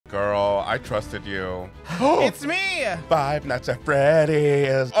Girl, I trusted you. It's me! Five Nights at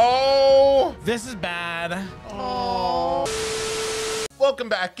Freddy's. Oh! This is bad. Oh. Welcome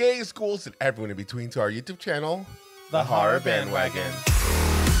back, gays, schools, and everyone in between to our YouTube channel, The Horror Bandwagon.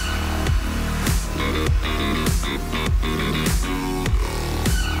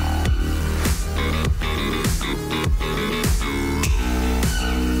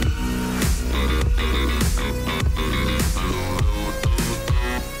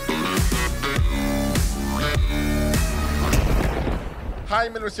 Hi,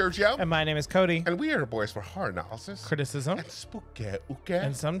 my name is Sergio. And my name is Cody. And we are the boys for horror analysis, Criticism. and spooky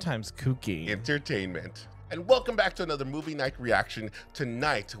And sometimes kooky. entertainment. And welcome back to another movie night reaction.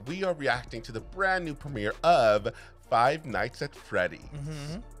 Tonight, we are reacting to the brand new premiere of Five Nights at Freddy's.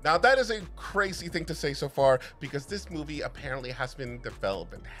 Now, that is a crazy thing to say so far because this movie apparently has been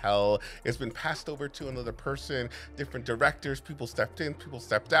developed in hell. It's been passed over to another person, different directors, people stepped in, people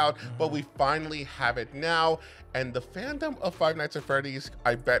stepped out, but we finally have it now. And the fandom of Five Nights at Freddy's,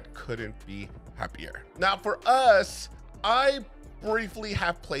 I bet, couldn't be happier. Now, for us, I briefly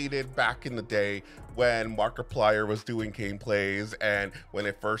have played it back in the day when Markiplier was doing gameplays and when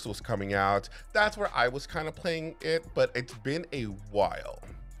it first was coming out. That's where I was kind of playing it, but it's been a while.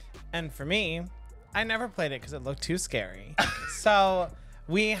 And for me, I never played it because it looked too scary. So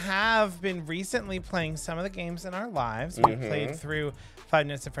we have been recently playing some of the games in our lives. We played through Five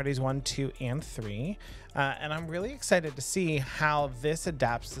Nights at Freddy's 1, 2, and 3. And I'm really excited to see how this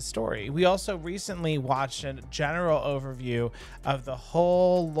adapts the story. We also recently watched a general overview of the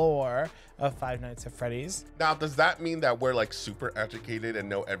whole lore of Five Nights at Freddy's. Now, does that mean that we're like super educated and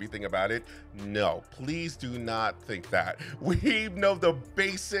know everything about it? No, please do not think that. We know the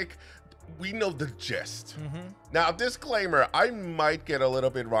basic, we know the gist. Now, disclaimer, I might get a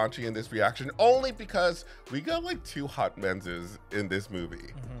little bit raunchy in this reaction only because we got like two hot menses in this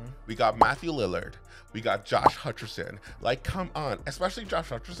movie. We got Matthew Lillard, we got Josh Hutcherson. Like, come on, especially Josh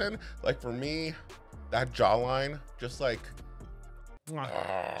Hutcherson. Like, for me, that jawline, just like,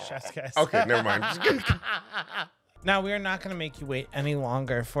 Chef's kiss. okay, never mind. Now, we are not going to make you wait any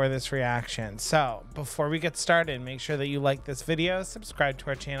longer for this reaction. So before we get started, make sure that you like this video, subscribe to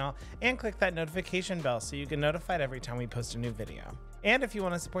our channel, and click that notification bell so you get notified every time we post a new video. And if you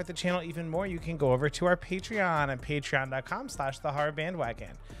want to support the channel even more, you can go over to our Patreon at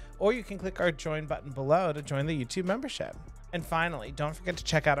patreon.com/thehorrorbandwagon. Or you can click our join button below to join the YouTube membership. And finally, don't forget to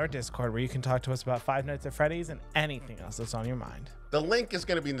check out our Discord where you can talk to us about Five Nights at Freddy's and anything else that's on your mind. The link is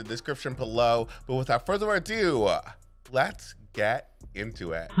going to be in the description below, but without further ado, let's get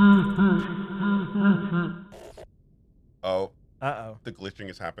into it. Oh. Uh-oh. The glitching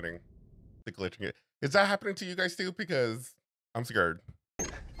is happening. The glitching. Is that happening to you guys too? Because I'm scared.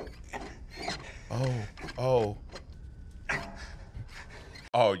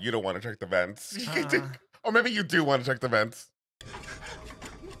 Oh, you don't want to check the vents. Or maybe you do want to check the vents.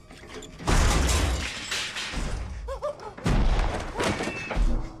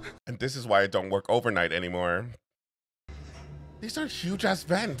 And this is why I don't work overnight anymore. These are huge ass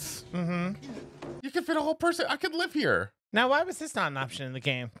vents. You can fit a whole person. I could live here. Now, why was this not an option in the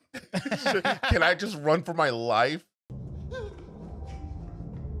game? Can I just run for my life?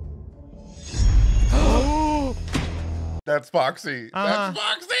 That's Foxy. That's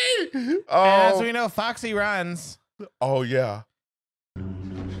Foxy. Oh. And as we know, Foxy runs. Oh, yeah.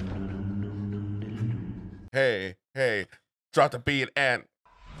 Hey, drop the beat and.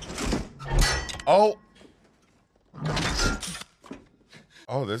 Oh,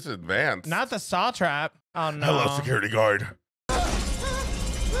 this is advanced. Not the saw trap. Oh, no. Hello, security guard.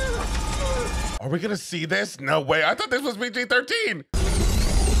 Are we gonna see this? No way. I thought this was PG-13.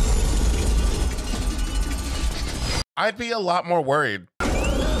 I'd be a lot more worried.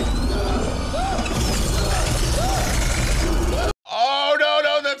 Oh,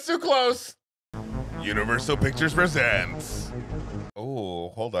 no, that's too close. Universal Pictures presents. Oh,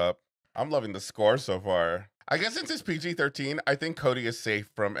 hold up. I'm loving the score so far. I guess since it's PG-13, I think Cody is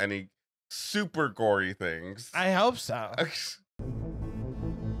safe from any super gory things. I hope so.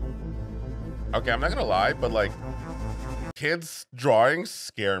 Okay, I'm not gonna lie, but like, kids' drawings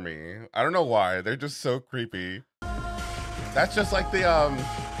scare me. I don't know why. They're just so creepy. That's just like the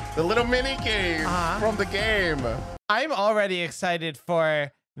little mini game from the game. I'm already excited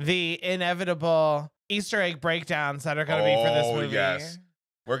for the inevitable Easter egg breakdowns that are going to be for this movie. Yes.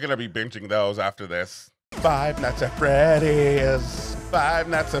 We're going to be binging those after this. Five Nights at Freddy's. Five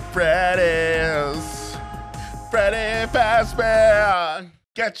Nights at Freddy's. Freddy Fazbear.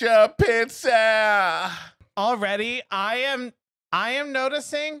 Get your pizza. Already, I am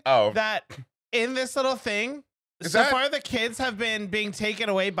noticing that in this little thing, So far, the kids have been being taken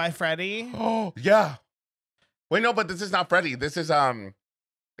away by Freddy. Oh, yeah. Wait, no, but this is not Freddy. This is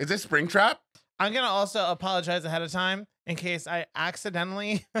this Springtrap? I'm going to also apologize ahead of time in case I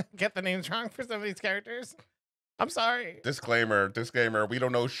accidentally get the names wrong for some of these characters. I'm sorry. Disclaimer. We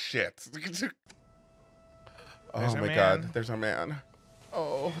don't know shit. Oh my God. There's our man.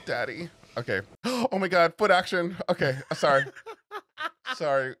 Oh, daddy. Okay. Oh my God. Foot action. Okay. Sorry.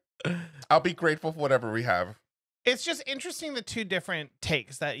 Sorry. I'll be grateful for whatever we have. It's just interesting the two different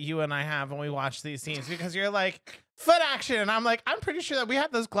takes that you and I have when we watch these scenes, because you're like, foot action. And I'm like, I'm pretty sure that we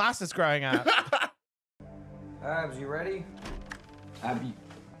had those glasses growing up. Abs, you ready? Abby.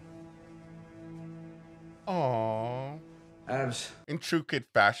 Aww. Abs. In true kid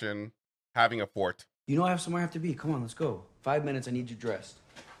fashion, having a fort. You know I have somewhere I have to be. Come on, let's go. 5 minutes, I need you dressed.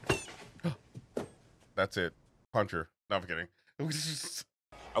 That's it. Puncher. No, I'm kidding.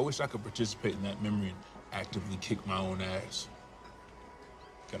 I wish I could participate in that memory and actively kick my own ass.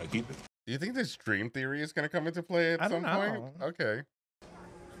 Can I keep it? Do you think this dream theory is going to come into play at some point? Okay.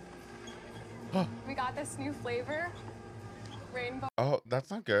 We got this new flavor. Rainbow. Oh,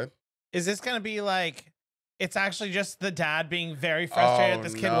 that's not good. Is this going to be like, it's actually just the dad being very frustrated at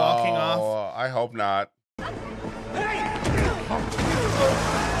this kid walking off? I hope not. Hey!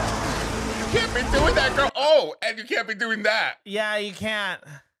 You can't be doing that, girl. Oh, and you can't be doing that. Yeah, you can't.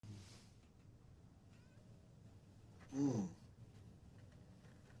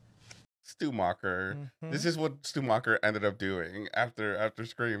 Stumacher. This is what Stumacher ended up doing after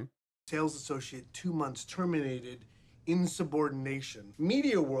Scream. Sales associate 2 months terminated. Insubordination.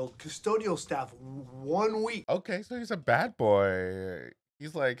 Media world custodial staff 1 week. Okay, so he's a bad boy.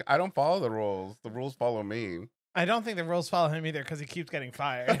 He's like, I don't follow the rules. The rules follow me. I don't think the rules follow him either because he keeps getting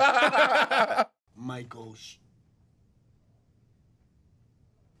fired. Michael.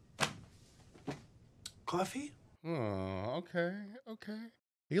 Coffee? Oh, okay.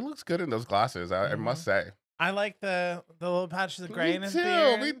 He looks good in those glasses, I must say. I like the little patches of gray in his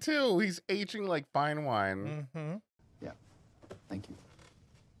beard. Me too. He's aging like fine wine. Yeah, thank you.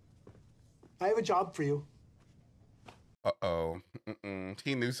 I have a job for you. Uh-oh.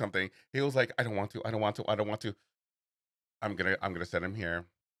 He knew something. He was like, I don't want to. I'm gonna send him here.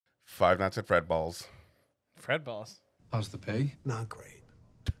 5 Nights at Fred Balls. Fred Balls. How's the pay? Not great.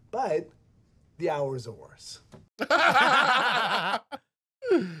 But the hours are worse.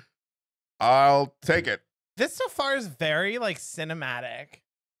 I'll take it. This so far is very like cinematic.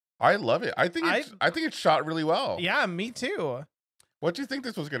 I love it. I think it's shot really well. Yeah, me too. What do you think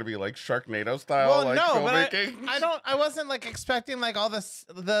this was gonna be, like Sharknado style? Well, like, no, but filmmaking? I wasn't like expecting like all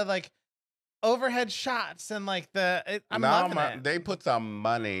the like overhead shots and like I'm loving it. They put some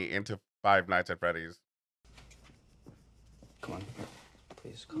money into 5 Nights at Freddy's. Come on,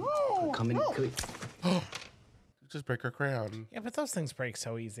 please come in. Just break her crayon. Yeah, but those things break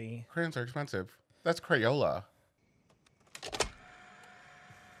so easy. Crayons are expensive. That's Crayola.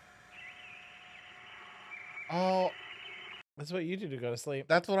 Oh, That's what you do to go to sleep.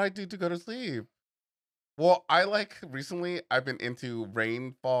 that's what I do to go to sleep. Well, recently I've been into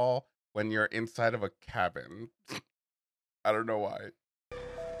rainfall when you're inside of a cabin. I don't know why.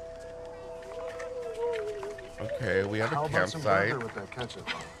 Okay, we have a campsite. With that ketchup?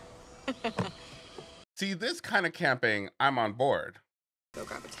 See, this kind of camping, I'm on board. Go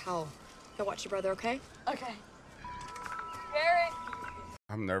grab a towel. Go watch your brother, okay? Okay. Gary.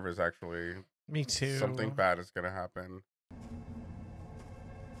 I'm nervous, actually. Me too. Something bad is gonna happen.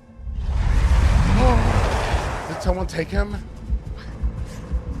 Did someone take him?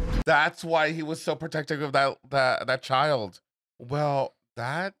 That's why he was so protective of that child. Well,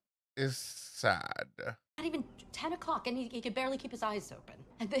 that is sad. Not even 10 o'clock, and he could barely keep his eyes open.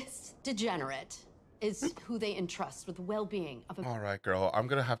 And this degenerate is who they entrust with the well-being of a... All right, girl. I'm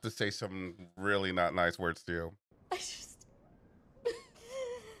gonna have to say some really not nice words to you. I just...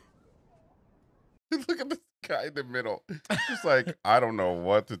 Look at this guy in the middle. Just like, I don't know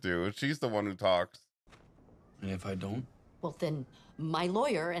what to do. She's the one who talks. And if I don't? Well, then my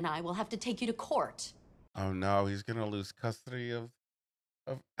lawyer and I will have to take you to court. Oh no, he's gonna lose custody of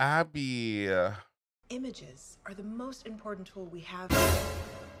Abby. Images are the most important tool we have.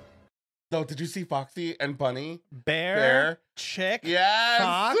 No, did you see Foxy and Bunny? Bear, chick, yes,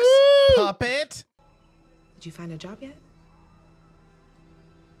 fox, woo! puppet. Did you find a job yet?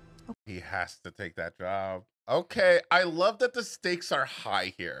 He has to take that job. Okay, I love that the stakes are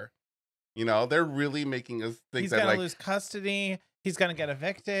high here. You know, they're really making us think He's that gonna like lose custody. He's gonna get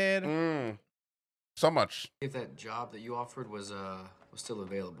evicted. so much. If that job that you offered was still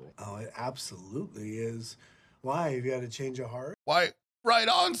available. Oh, it absolutely is. Why? Have you had a change of heart? Why? Right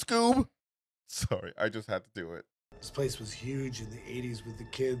on, Scoob. Sorry, I just had to do it. This place was huge in the 80s with the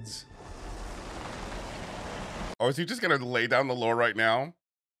kids. Oh, is he just gonna lay down the law right now?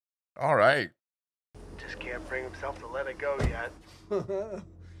 All right. Just can't bring himself to let it go yet.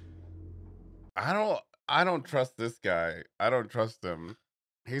 I don't trust this guy. I don't trust him.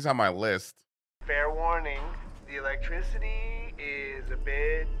 He's on my list. Fair warning, the electricity is a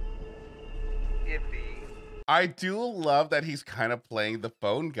bit iffy. I do love that he's kind of playing the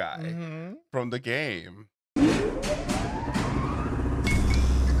phone guy from the game.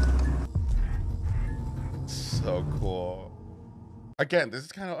 So cool. Again, this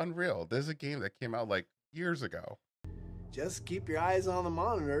is kind of unreal. This is a game that came out like years ago. Just keep your eyes on the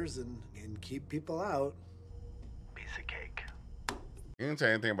monitors and keep people out. Piece of cake. You didn't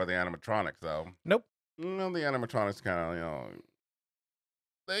say anything about the animatronics, though. Nope. No, the animatronics kind of,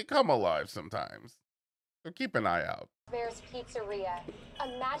 they come alive sometimes. So keep an eye out. Bear's Pizzeria, a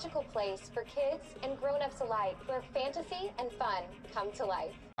magical place for kids and grown-ups alike, where fantasy and fun come to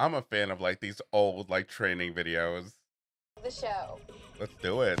life. I'm a fan of like these old like training videos. The show. Let's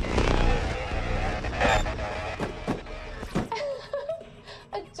do it.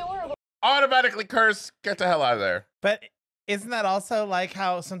 Adorable. Automatically curse. Get the hell out of there. But isn't that also like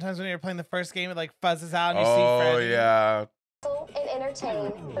how sometimes when you're playing the first game, it like fuzzes out and you see Oh, Freddy? yeah. And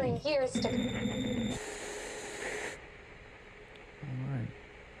entertain for years to come.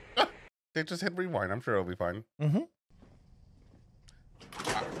 They just hit rewind. I'm sure it'll be fine.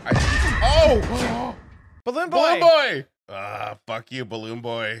 Oh! Balloon Boy! Balloon Boy! Ah, fuck you, Balloon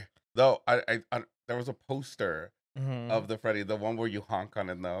Boy. Though, I there was a poster of the Freddy, the one where you honk on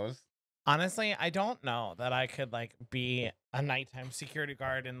his nose. Honestly, I don't know that I could like be a nighttime security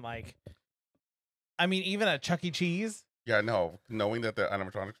guard and like, I mean, even a Chuck E. Cheese. Yeah, no. Knowing that the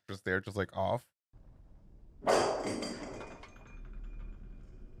animatronics are just there, just like off.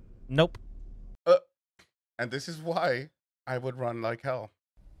 Nope. And this is why I would run like hell.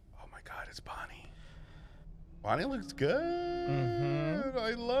 Oh my God, it's Bonnie. Bonnie looks good.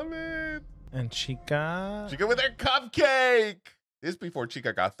 I love it. And Chica. Chica with her cupcake. This is before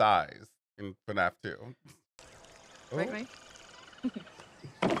Chica got thighs in FNAF 2. Right.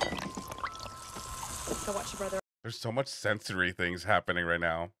 Go watch your brother. There's so much sensory things happening right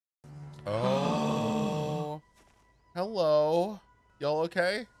now. Oh. Hello. Y'all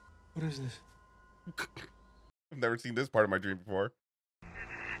okay? What is this? I've never seen this part of my dream before.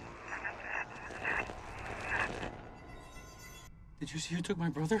 Did you see who took my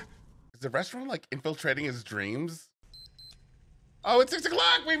brother? Is the restaurant like infiltrating his dreams? Oh, it's 6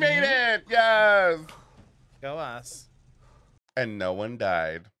 o'clock. We made it. Yes. Go us. And no one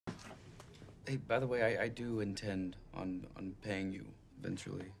died. Hey, by the way, I do intend on paying you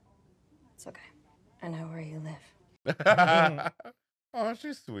eventually. It's okay. I know where you live. Oh,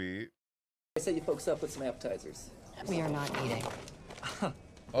 she's sweet. I set you folks up with some appetizers. We are not eating.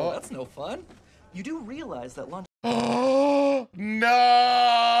 Oh, that's no fun. You do realize that lunch. Oh no!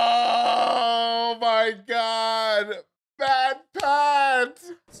 My God! Bad pet!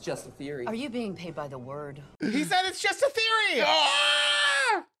 It's just a theory. Are you being paid by the word? He said it's just a theory!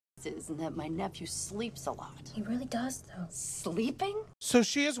 Isn't that my nephew sleeps a lot? He really does, though. Sleeping? So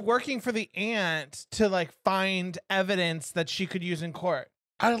she is working for the aunt to like find evidence that she could use in court.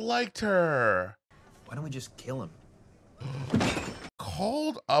 I liked her. Why don't we just kill him?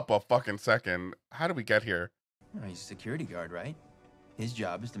 Hold up a fucking second. How did we get here? Oh, he's a security guard, right? His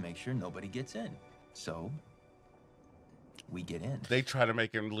job is to make sure nobody gets in. So, we get in. They try to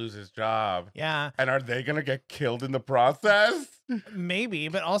make him lose his job. Yeah. And are they gonna get killed in the process? Maybe,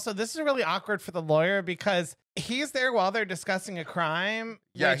 but also this is really awkward for the lawyer because he's there while they're discussing a crime.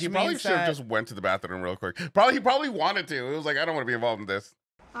 Yeah, he probably should have just went to the bathroom real quick. He probably wanted to. It was like, I don't want to be involved in this.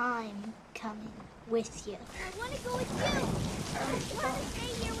 I'm coming with you. I want to go with you. I want to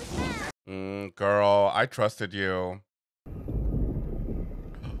stay here with them. Girl, I trusted you.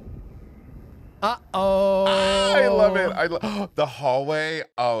 Uh-oh. I love it. The hallway.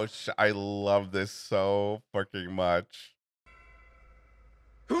 Oh, I love this so fucking much.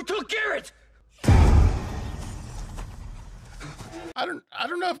 Who took Garrett? I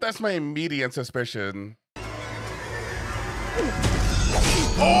don't know if that's my immediate suspicion.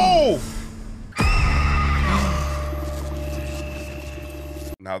 Oh!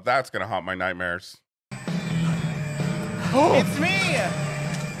 Now that's gonna haunt my nightmares. It's me!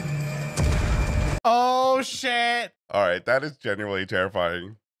 Oh shit! All right, that is genuinely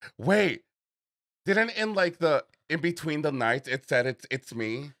terrifying. Wait, didn't in between the nights it said it's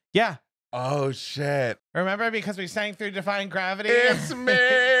me? Yeah. Oh shit! Remember because we sang through Defying Gravity? It's me.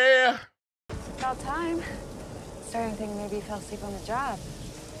 About time. Starting to think maybe you fell asleep on the job.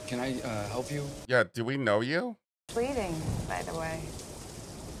 Can I help you? Yeah, do we know you? Bleeding, by the way.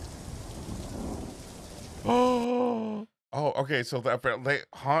 Oh, okay. So they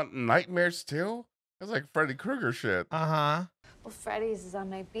haunt nightmares too? It's like Freddy Krueger shit. Uh-huh. Well, Freddys is on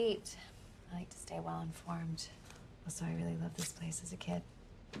my beat. I like to stay well informed. Also, I really loved this place as a kid.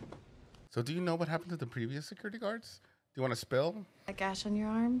 So do you know what happened to the previous security guards? Do you want to spill? That gash on your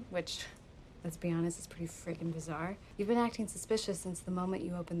arm, which, let's be honest, is pretty freaking bizarre. You've been acting suspicious since the moment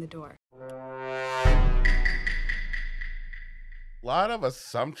you opened the door. A lot of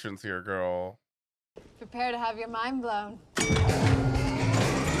assumptions here, girl. Prepare to have your mind blown.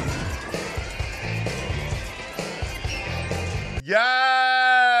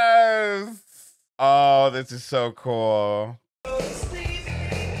 Yes! Oh, this is so cool.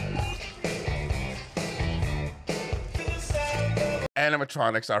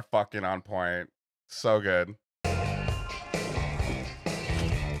 Animatronics are fucking on point. So good.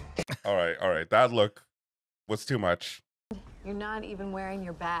 All right. That look was too much. You're not even wearing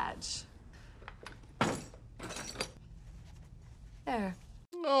your badge. There.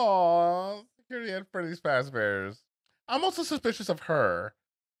 Oh, security at Freddy Fazbear's. I'm also suspicious of her.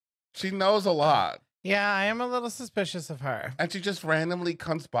 She knows a lot. Yeah, I am a little suspicious of her. And she just randomly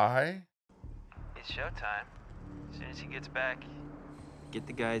comes by. It's showtime. As soon as he gets back, get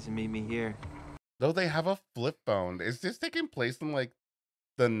the guys and meet me here. Though they have a flip phone. Is this taking place in like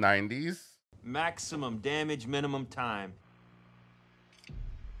the 90s? Maximum damage, minimum time.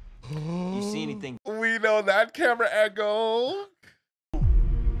 You see anything? We know that camera angle.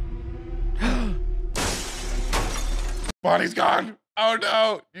 Bonnie's gone. Oh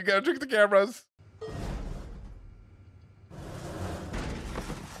no, you gotta trick the cameras.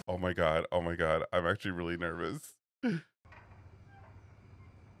 Oh my god, I'm actually really nervous. Oh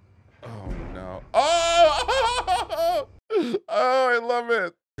no. Oh, I love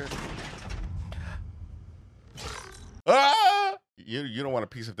it. Ah! You don't want a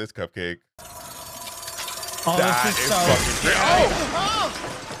piece of this cupcake. Oh, That this is so fucking scary.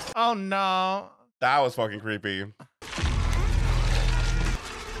 Oh no. That was fucking creepy.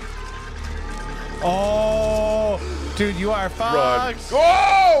 Oh, dude, you are Run. fucked.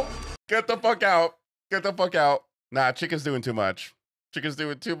 Whoa! Get the fuck out. Get the fuck out. Nah, Chica's doing too much. Chica's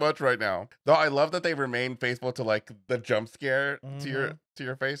doing too much right now. Though I love that they remain faithful to like the jump scare to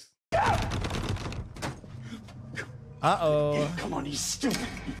your face. Uh-oh. Come on, you stupid.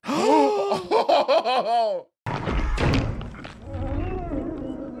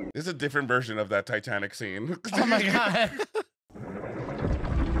 This is a different version of that Titanic scene. Oh my god.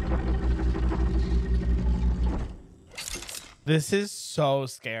 This is so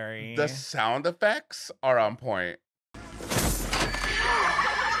scary. The sound effects are on point.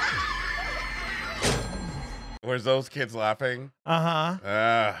 Where's those kids laughing? Uh-huh.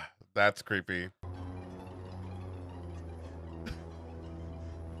 Ah, that's creepy.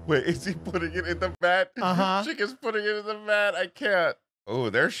 Wait, is he putting it in the vat? Uh-huh. Chica's putting it in the vat. I can't.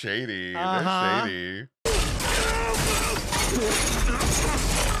 Oh, they're shady. Uh-huh. They're shady.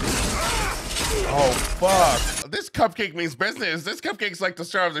 Oh, fuck. This cupcake means business. This cupcake's like the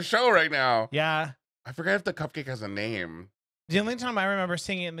star of the show right now. Yeah. I forget if the cupcake has a name. The only time I remember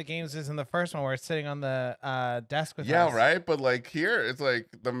seeing it in the games is in the first one where it's sitting on the desk with us. Yeah, right? But like here, it's like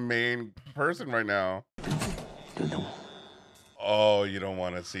the main person right now. Oh, you don't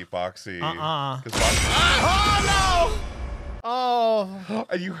want to see Foxy. Oh, no! Oh.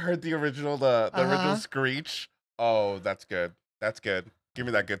 And you heard the original, the original screech? Oh, that's good. That's good. Give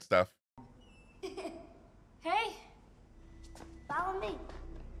me that good stuff. Hey, follow me.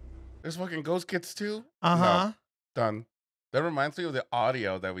 There's fucking Ghost Kids too? Uh-huh. No, done. That reminds me of the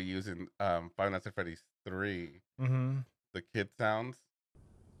audio that we use in Five Nights at Freddy's 3. Mm-hmm. The kid sounds.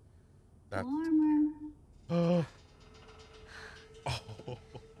 That's... Warmer. Oh.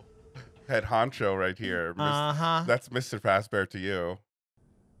 Head honcho right here. Uh-huh. That's Mr. Fazbear to you.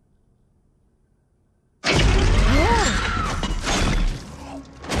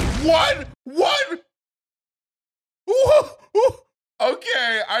 What? What?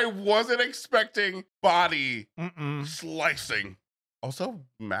 Okay, I wasn't expecting body slicing. Also,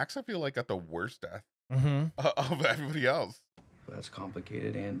 Max, I feel like got the worst death of everybody else. That's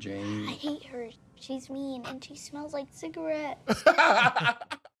complicated, Aunt Jane. I hate her. She's mean and she smells like cigarettes.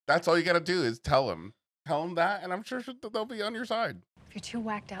 That's all you gotta do is tell him. Tell him that, and I'm sure they'll be on your side. If you're too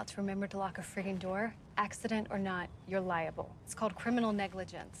whacked out to remember to lock a friggin' door, accident or not, you're liable. It's called criminal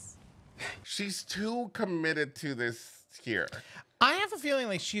negligence. She's too committed to this here. I have a feeling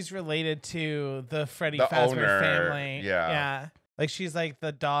like she's related to the Freddy The Fazbear owner, family. yeah. Yeah. Like she's like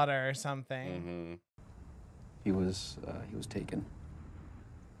the daughter or something. Mm-hmm. He was taken.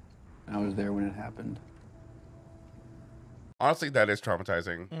 I was there when it happened. Honestly, that is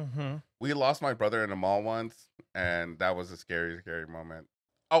traumatizing. Mm-hmm. We lost my brother in a mall once, and that was a scary, scary moment.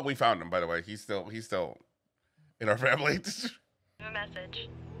 Oh, we found him, by the way. He's still in our family. A message,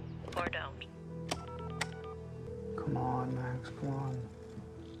 or don't. Come on, Max, come on.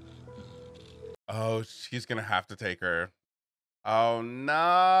 Oh, she's gonna have to take her. Oh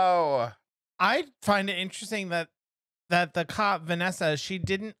no. I find it interesting that the cop Vanessa, she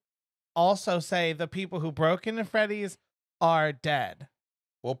didn't also say the people who broke into Freddy's are dead.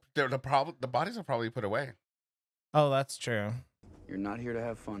 Well, the bodies are probably put away. Oh, that's true. You're not here to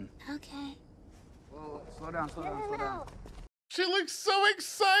have fun. Okay. Whoa, slow down, slow down, slow down. She looks so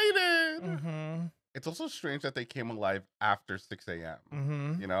excited. Mm-hmm. It's also strange that they came alive after 6 a.m.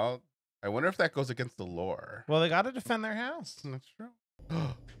 Mm-hmm. You know? I wonder if that goes against the lore. Well, they got to defend their house. That's true.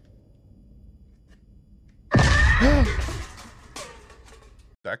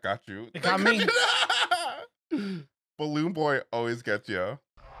 That got you. It got me. Balloon Boy always gets you.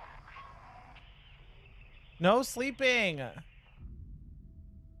 No sleeping.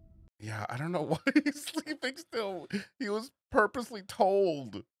 Yeah, I don't know why he's sleeping still. He was purposely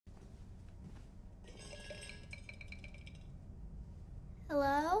told.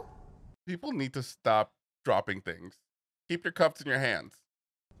 Hello? People need to stop dropping things. Keep your cups in your hands.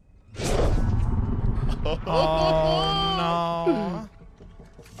 Oh, no.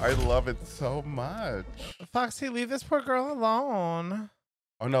 I love it so much. Foxy, leave this poor girl alone.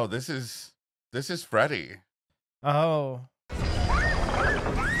 Oh no, this is Freddy. Oh.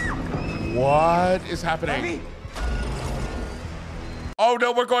 What is happening? Oh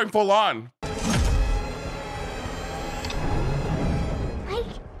no, we're going full on.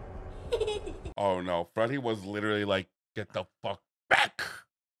 Oh no, Freddy was literally like, get the fuck back,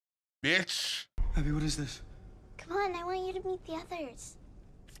 bitch. Abby, what is this? Come on, I want you to meet the others.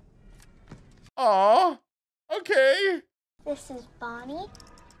 Aw, okay. This is Bonnie,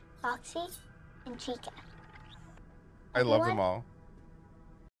 Foxy, and Chica. I love them all.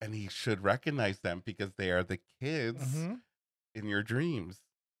 And he should recognize them because they are the kids in your dreams.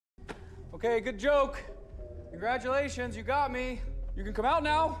 Okay, good joke. Congratulations, you got me. You can come out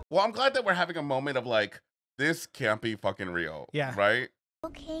now. Well, I'm glad that we're having a moment of like, this can't be fucking real. Yeah. Right?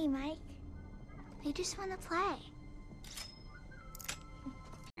 Okay, Mike. I just want to play.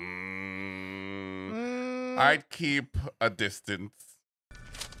 I'd keep a distance.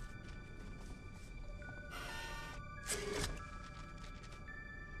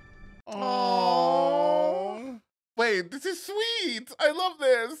 Oh, wait, this is sweet. I love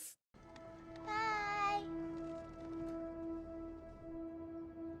this. Bye.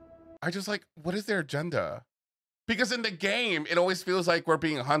 I just like, what is their agenda? Because in the game, it always feels like we're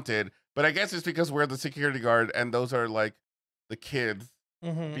being hunted, but I guess it's because we're the security guard and those are like the kids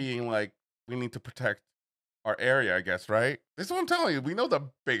being like, we need to protect our area, I guess, right? This is what I'm telling you. We know the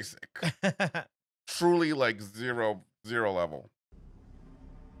basic. Truly like zero level.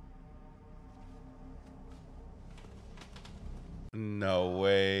 No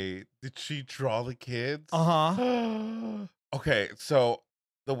way. Did she draw the kids? Uh-huh. Okay, so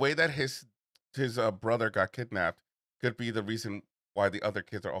the way that his brother got kidnapped could be the reason why the other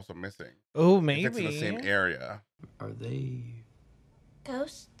kids are also missing. Oh, If maybe. it's in the same area. Are they?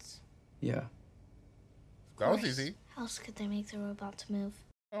 Ghosts? Yeah. That was easy. How else could they make the robots move?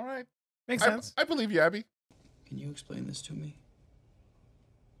 All right. Makes sense. I believe you, Abby. Can you explain this to me?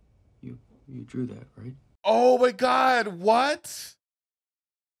 You drew that, right? Oh my God, what?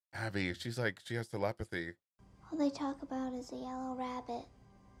 Abby, she's like, she has telepathy. All they talk about is a yellow rabbit.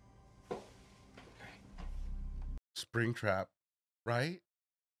 Springtrap, right?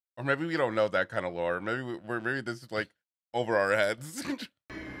 Or maybe we don't know that kind of lore. Maybe maybe this is like over our heads.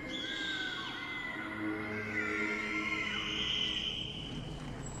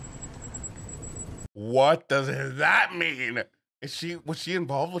 What does that mean? Was she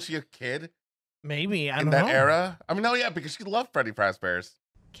involved? Was she a kid? Maybe. I in don't that know. era? I mean, no, yeah, because she loved Freddy Fazbear's.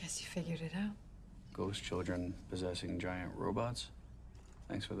 Guess you figured it out. Ghost children possessing giant robots?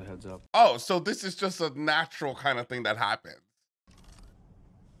 Thanks for the heads up. Oh, so this is just a natural kind of thing that happens.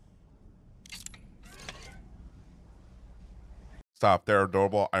 Stop. They're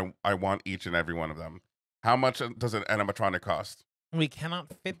adorable. I want each and every one of them. How much does an animatronic cost? We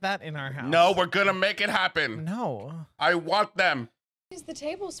cannot fit that in our house. No, we're gonna make it happen. No. I want them. Use the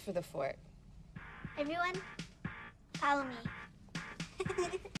tables for the fort. Everyone, follow me.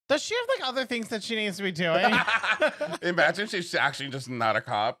 Does she have like other things that she needs to be doing? Imagine she's actually just not a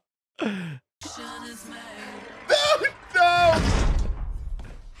cop. No! Are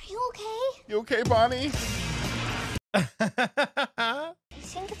you okay? You okay, Bonnie? You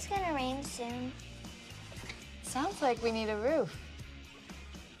think it's gonna rain soon? Sounds like we need a roof.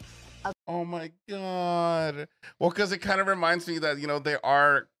 Oh my God. Well, because it kind of reminds me that, you know, there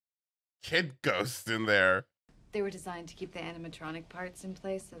are kid ghosts in there. They were designed to keep the animatronic parts in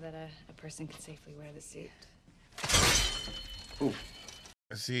place so that a person could safely wear the suit. Ooh.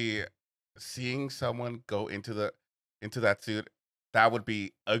 See, seeing someone go into that suit, that would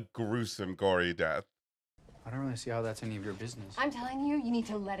be a gruesome, gory death. I don't really see how that's any of your business. I'm telling you, you need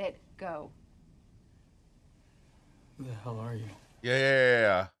to let it go. Who the hell are you?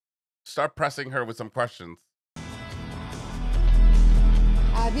 Yeah. Start pressing her with some questions.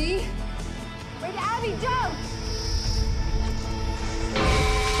 Abby? Wait, Abby, don't!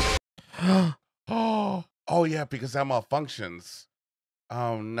 Oh yeah, because that malfunctions.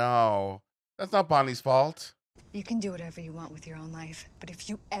 Oh no. That's not Bonnie's fault. You can do whatever you want with your own life, but if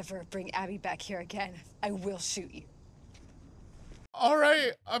you ever bring Abby back here again, I will shoot you. All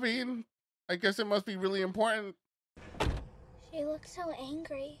right. I mean, I guess it must be really important. She looks so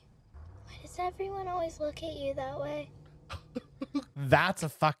angry. Why does everyone always look at you that way? That's a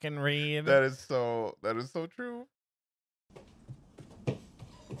fucking read. That is so true.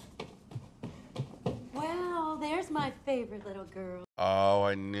 Well, there's my favorite little girl. Oh,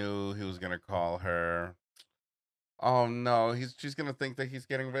 I knew he was gonna call her. Oh no, she's gonna think that he's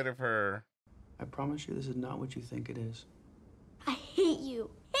getting rid of her. I promise you this is not what you think it is. I hate you.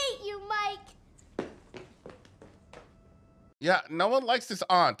 Hate you, Mike. Yeah, no one likes this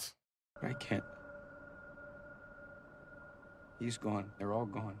aunt. I can't. He's gone. They're all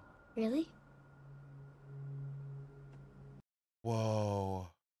gone. Really? Whoa.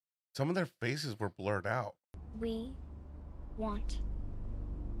 Some of their faces were blurred out. We want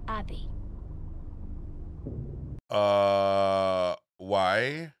Abby.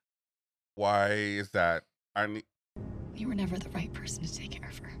 Why? Why is that? You were never the right person to take care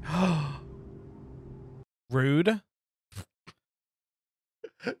of her. Rude.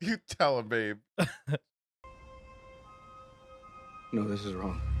 You tell him, babe. No, this is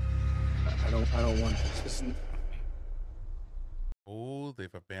wrong. I don't want this. Oh,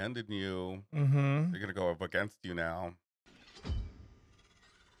 they've abandoned you. Mm-hmm. They're gonna go up against you now.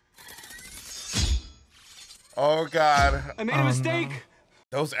 Oh God. I made a mistake. No.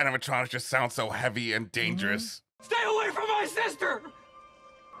 Those animatronics just sound so heavy and dangerous. Stay away from my sister.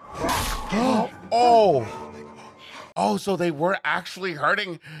 Oh, so they were actually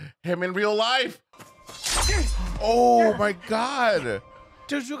hurting him in real life. Oh my God.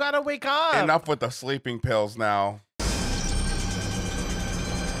 Dude, you gotta wake up. Enough with the sleeping pills now.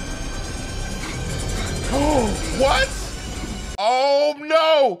 What? Oh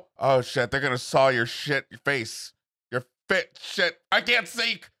no. Oh shit, they're gonna saw your face. Your fit shit. I can't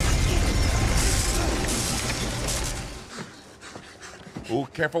see. Ooh,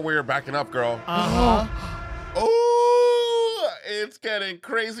 careful where you're backing up, girl. Ooh, it's getting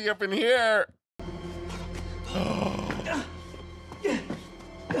crazy up in here.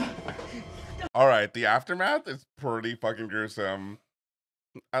 All right, the aftermath is pretty fucking gruesome.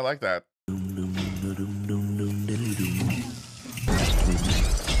 I like that.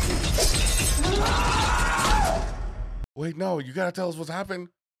 Wait, no, you gotta tell us what's happened.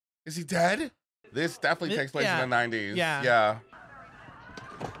 Is he dead? This definitely takes place in the 90s. Yeah.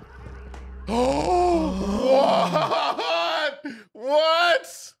 Oh,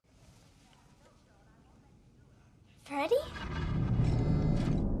 what? Freddy?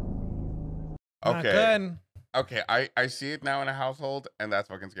 Not good. Okay, I see it now in a household, and that's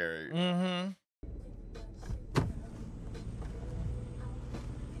fucking scary. Mm-hmm.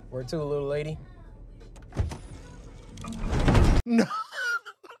 Where to, little lady? No.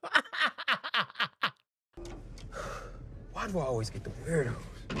 Why do I always get the weirdos?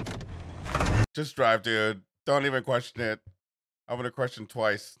 Just drive, dude. Don't even question it. I'm gonna question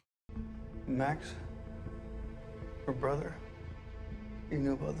twice. Max, her brother, you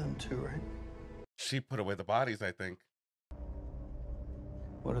knew about them too, right? She put away the bodies, I think.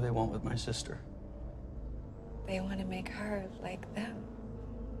 What do they want with my sister? They want to make her like them.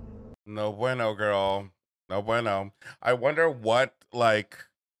 No bueno, girl. No bueno. I wonder what, like,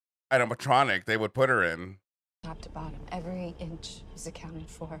 animatronic they would put her in. Top to bottom, every inch was accounted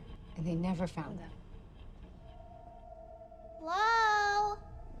for, and they never found them. Hello?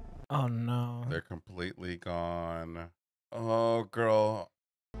 Oh no. They're completely gone. Oh, girl.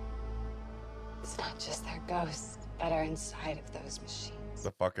 It's not just their ghosts that are inside of those machines.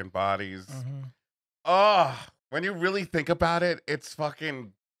 The fucking bodies. Oh, when you really think about it, it's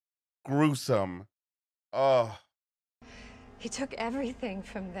fucking gruesome. Oh. He took everything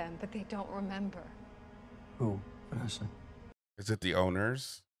from them, but they don't remember. Who, Vanessa? Is it the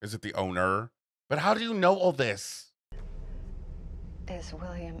owners? Is it the owner? But how do you know all this? Is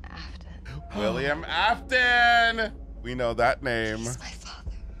William Afton. William Afton! We know that name. He's my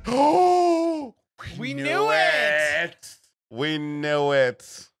father. Oh! We knew it! We knew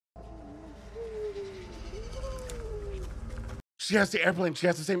it. She has the airplane. She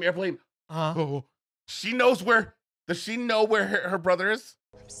has the same airplane. Oh, she knows where. Does she know where her brother is?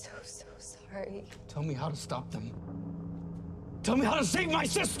 I'm so sorry. Tell me how to stop them. Tell me how to save my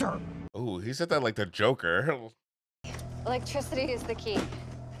sister! Oh, he said that like the Joker. Electricity is the key.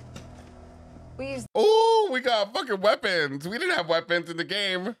 We use. Oh, we got fucking weapons. We didn't have weapons in the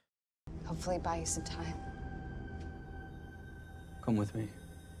game. Hopefully buy you some time. Come with me.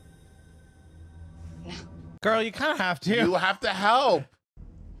 No. Girl, you kind of have to. You have to help.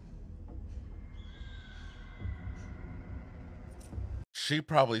 She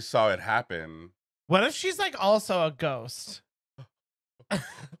probably saw it happen. What if she's like also a ghost?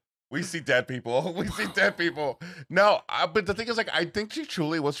 We see dead people. We see dead people. No, but the thing is, like, I think she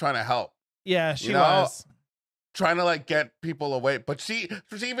truly was trying to help. Yeah, she was. Trying to, like, get people away. But she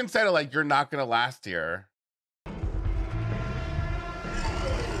even said it, like, you're not going to last here.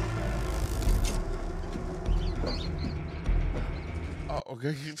 Oh,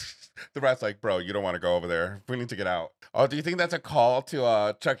 okay. The rat's like, bro, you don't want to go over there. We need to get out. Oh, do you think that's a call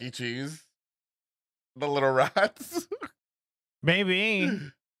to Chuck E. Cheese? The little rats? Maybe.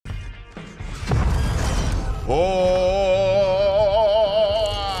 Oh,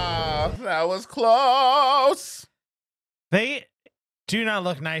 that was close. They do not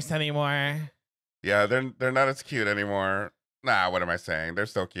look nice anymore. Yeah, they're not as cute anymore. Nah, what am I saying? They're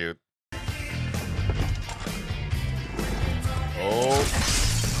still cute. Oh,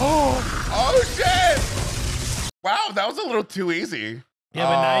 shit! Wow, that was a little too easy. Yeah,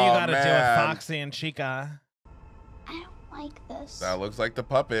 but now you gotta deal with Foxy and Chica. I don't like this. That looks like the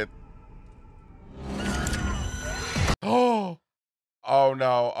puppet. Oh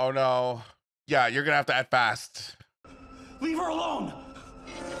no, oh no. Yeah, you're gonna have to act fast. Leave her alone!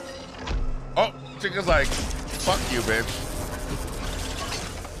 Oh, Chica's like, fuck you, bitch.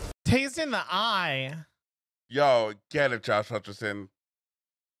 Taste in the eye. Yo, get it, Josh Hutcherson.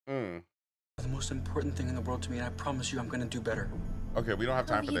 The most important thing in the world to me, and I promise you I'm gonna do better. Okay, we don't have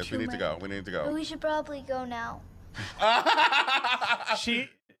time for this. We need to go. We need to go. But we should probably go now.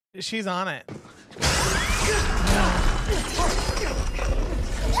 She's on it.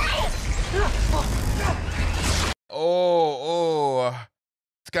 Oh,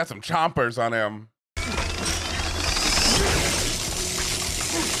 it's got some chompers on him.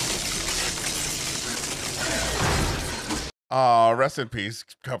 Oh, rest in peace,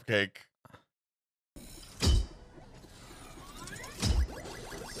 Cupcake.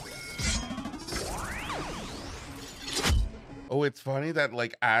 Oh, it's funny that,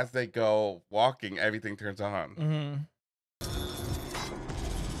 like, as they go walking, everything turns on.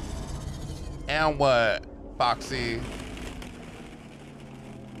 And what, Foxy?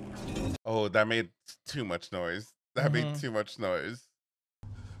 Oh, that made too much noise. That made too much noise.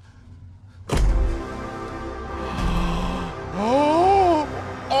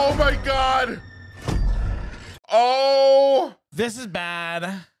 Oh my God. Oh. This is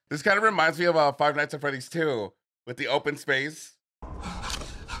bad. This kind of reminds me of Five Nights at Freddy's 2 with the open space.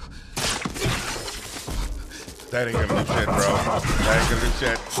 That ain't gonna do shit, bro. That ain't gonna do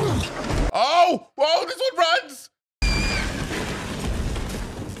shit. Oh, whoa, this one runs.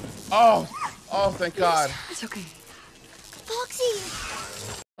 Oh, thank God. It's okay. Foxy!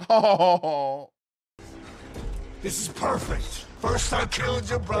 Oh. This is perfect. First I killed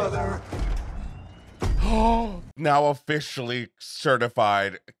your brother. Now officially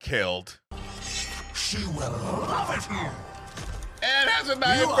certified killed. She will love it here. And has a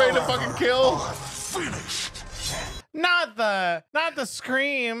knife afraid to fucking kill. Finished. Not the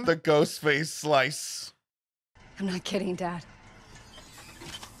scream. The ghost face slice. I'm not kidding, Dad.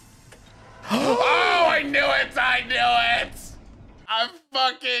 Oh, I knew it. I knew it. I'm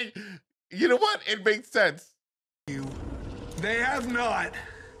fucking. You know what? It makes sense. They have not.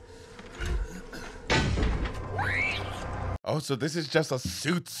 Oh, so this is just a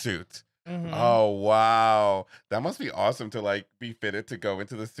suit. Oh, wow. That must be awesome to, like, be fitted to go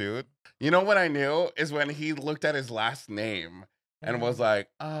into the suit. You know what I knew is when he looked at his last name and was like,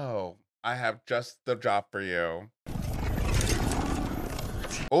 oh, I have just the job for you.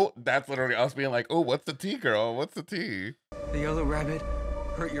 Oh, that's literally us being like, oh, what's the tea, girl? What's the tea? The yellow rabbit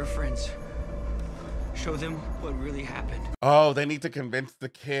hurt your friends. Show them what really happened. Oh, they need to convince the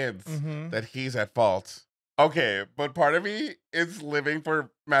kids that he's at fault. Okay, but part of me is living for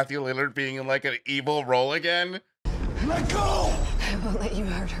Matthew Lillard being in like an evil role again. Let go! I won't let you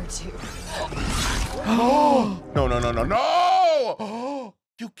hurt her too. No, no, no, no, no!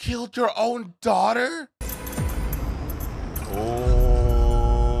 You killed your own daughter? Oh.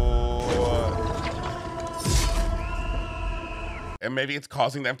 And maybe it's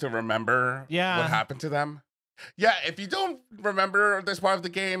causing them to remember what happened to them. Yeah, if you don't remember this part of the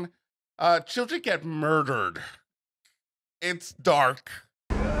game, children get murdered. It's dark.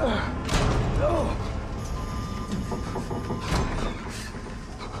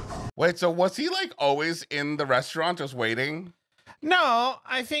 Wait, so was he like always in the restaurant just waiting? No,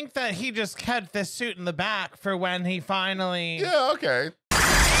 I think that he just kept this suit in the back for when he finally... Yeah, okay.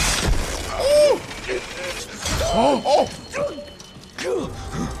 Oh! Oh!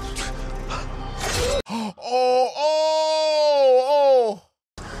 Oh! Oh!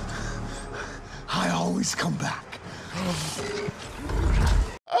 I always come back.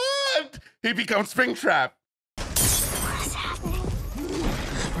 He becomes Springtrap. What is happening?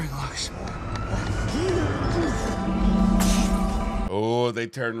 Spring locks. Oh, they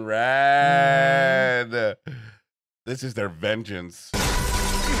turn red. This is their vengeance.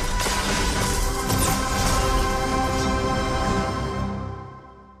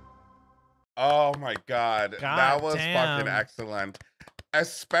 Oh my God. That was fucking excellent.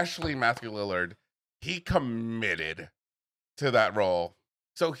 Especially Matthew Lillard. He committed to that role.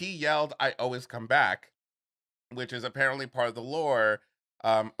 So he yelled, "I always come back," which is apparently part of the lore.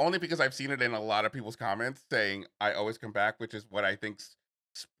 Only because I've seen it in a lot of people's comments saying, "I always come back," which is what I think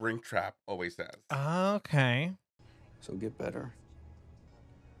Springtrap always says. Okay. So get better.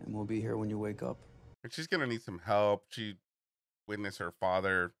 And we'll be here when you wake up. But she's gonna need some help. She witnessed her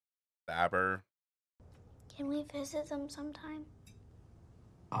father stab her. Can we visit them sometime?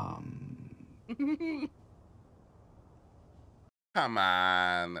 Come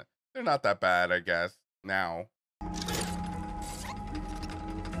on. They're not that bad, I guess, now.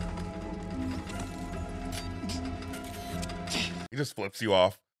 He just flips you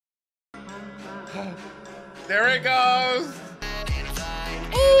off. There it goes.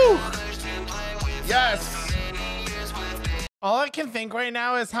 Ooh. Yes. All I can think right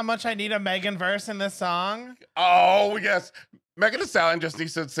now is how much I need a Megan verse in this song. Oh, yes. Megan Thee Stallion just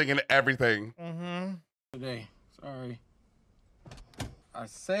needs to sing in everything. Mm-hmm. Today, sorry. I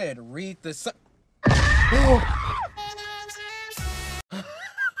said read the song.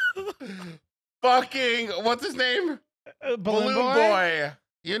 Fucking, what's his name? Balloon Boy?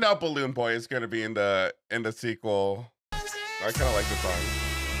 You know Balloon Boy is gonna be in the sequel. I kind of like the song.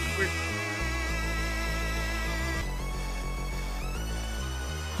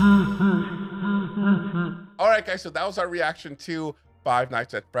 All right, guys, so that was our reaction to Five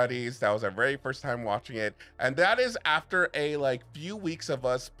Nights at Freddy's. That was our very first time watching it, and that is after a few weeks of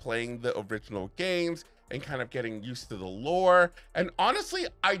us playing the original games and kind of getting used to the lore. And honestly,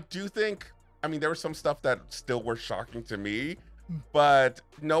 I do think, I mean, there was some stuff that still were shocking to me, but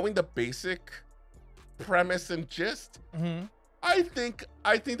knowing the basic premise and gist, I think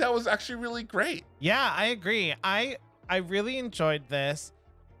that was actually really great. Yeah, I agree. I really enjoyed this.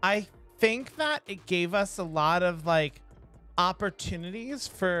 I think that it gave us a lot of opportunities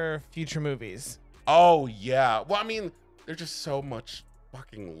for future movies. Oh yeah. Well, I mean, there's just so much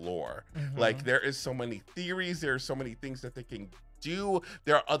fucking lore. Like, there is so many theories, there are so many things that they can do.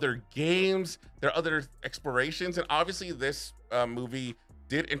 There are other games, there are other explorations, and obviously this movie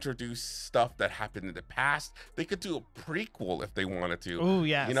did introduce stuff that happened in the past. They could do a prequel if they wanted to. Oh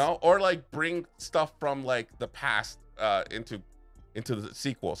yes. You know, or bring stuff from the past into the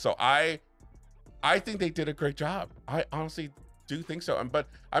sequel. So I think they did a great job. I honestly do think so. But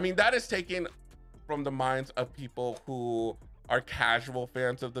I mean, that is taken from the minds of people who are casual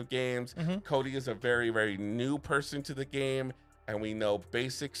fans of the games. Cody is a very, very new person to the game, and we know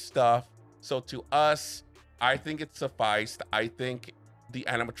basic stuff. So to us, I think it sufficed. I think the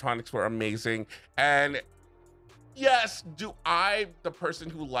animatronics were amazing. And yes, do I, the person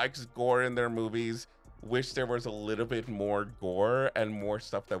who likes gore in their movies, wish there was a little bit more gore and more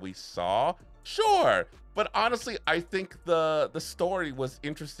stuff that we saw? Sure. But honestly, I think the story was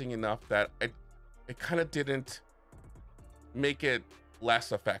interesting enough that it kind of didn't make it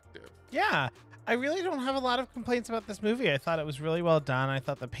less effective. Yeah, I really don't have a lot of complaints about this movie. I thought it was really well done. I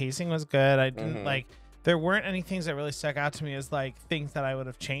thought the pacing was good. I didn't there weren't any things that really stuck out to me as things that I would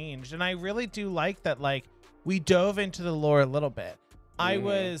have changed. And I really do like that we dove into the lore a little bit. I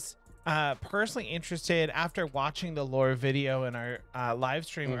was personally interested after watching the lore video in our live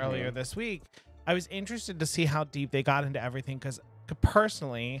stream earlier this week. I was interested to see how deep they got into everything, because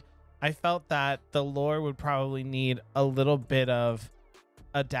personally I felt that the lore would probably need a little bit of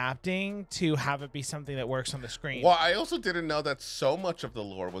adapting to have it be something that works on the screen. Well, I also didn't know that so much of the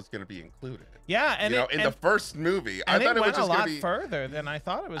lore was going to be included. Yeah, and in the first movie, I thought it was went just a lot going to be further than I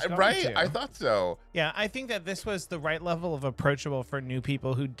thought it was going right. to. I thought so. Yeah, I think that this was the right level of approachable for new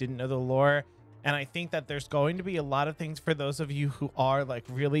people who didn't know the lore. And I think that there's going to be a lot of things for those of you who are like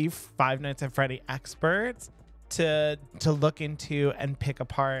really Five Nights at Freddy experts to look into and pick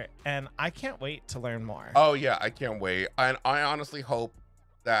apart. And I can't wait to learn more. Oh yeah, I can't wait. And I honestly hope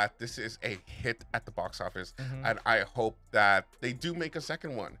that this is a hit at the box office. And I hope that they do make a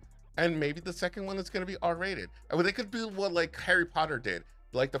second one. And maybe the second one is going to be R-rated. I mean, they could do what like Harry Potter did.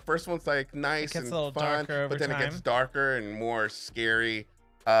 Like the first one's like nice and fun, but then it gets darker and more scary.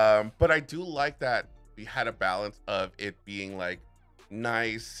 But I do like that we had a balance of it being like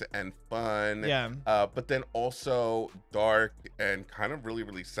nice and fun, but then also dark and kind of really,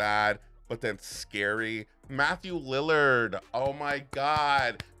 really sad, but then scary. Matthew Lillard, oh my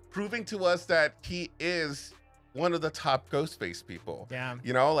God, proving to us that he is one of the top Ghostface people. Yeah.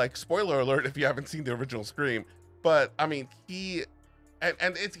 You know, like spoiler alert if you haven't seen the original Scream, but I mean, he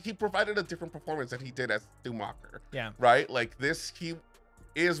provided a different performance than he did as Schumacher. Yeah. Right? Like this, he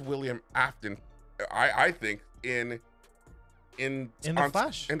is William Afton, I think, in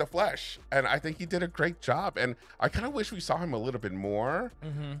the flesh, and I think he did a great job. And I kind of wish we saw him a little bit more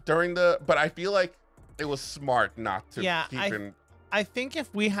during but I feel like it was smart not to keep him. I think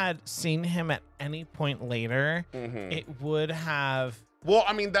if we had seen him at any point later, it would have. Well,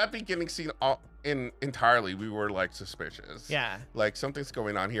 I mean, that beginning scene entirely, we were like suspicious. Yeah. Like something's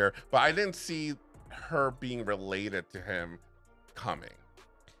going on here, but I didn't see her being related to him coming.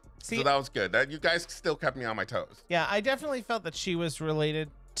 So that was good. That you guys still kept me on my toes. Yeah, I definitely felt that she was related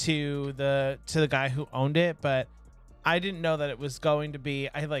to the guy who owned it, but I didn't know that it was going to be.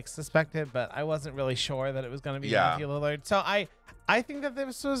 I like suspected, but I wasn't really sure that it was going to be Matthew Lillard. So I think that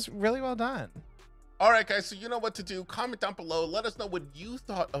this was really well done. All right, guys. So you know what to do. Comment down below. Let us know what you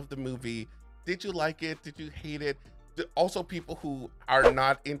thought of the movie. Did you like it? Did you hate it? Also, people who are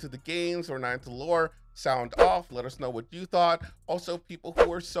not into the games or not into lore, sound off. Let us know what you thought. Also, people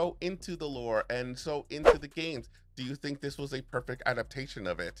who are so into the lore and so into the games, do you think this was a perfect adaptation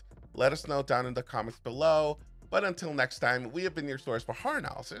of it? Let us know down in the comments below. But until next time, we have been your source for horror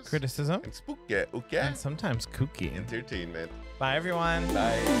analysis, criticism, and spooky, and sometimes kooky entertainment. Bye, everyone.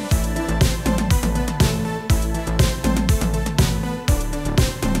 Bye.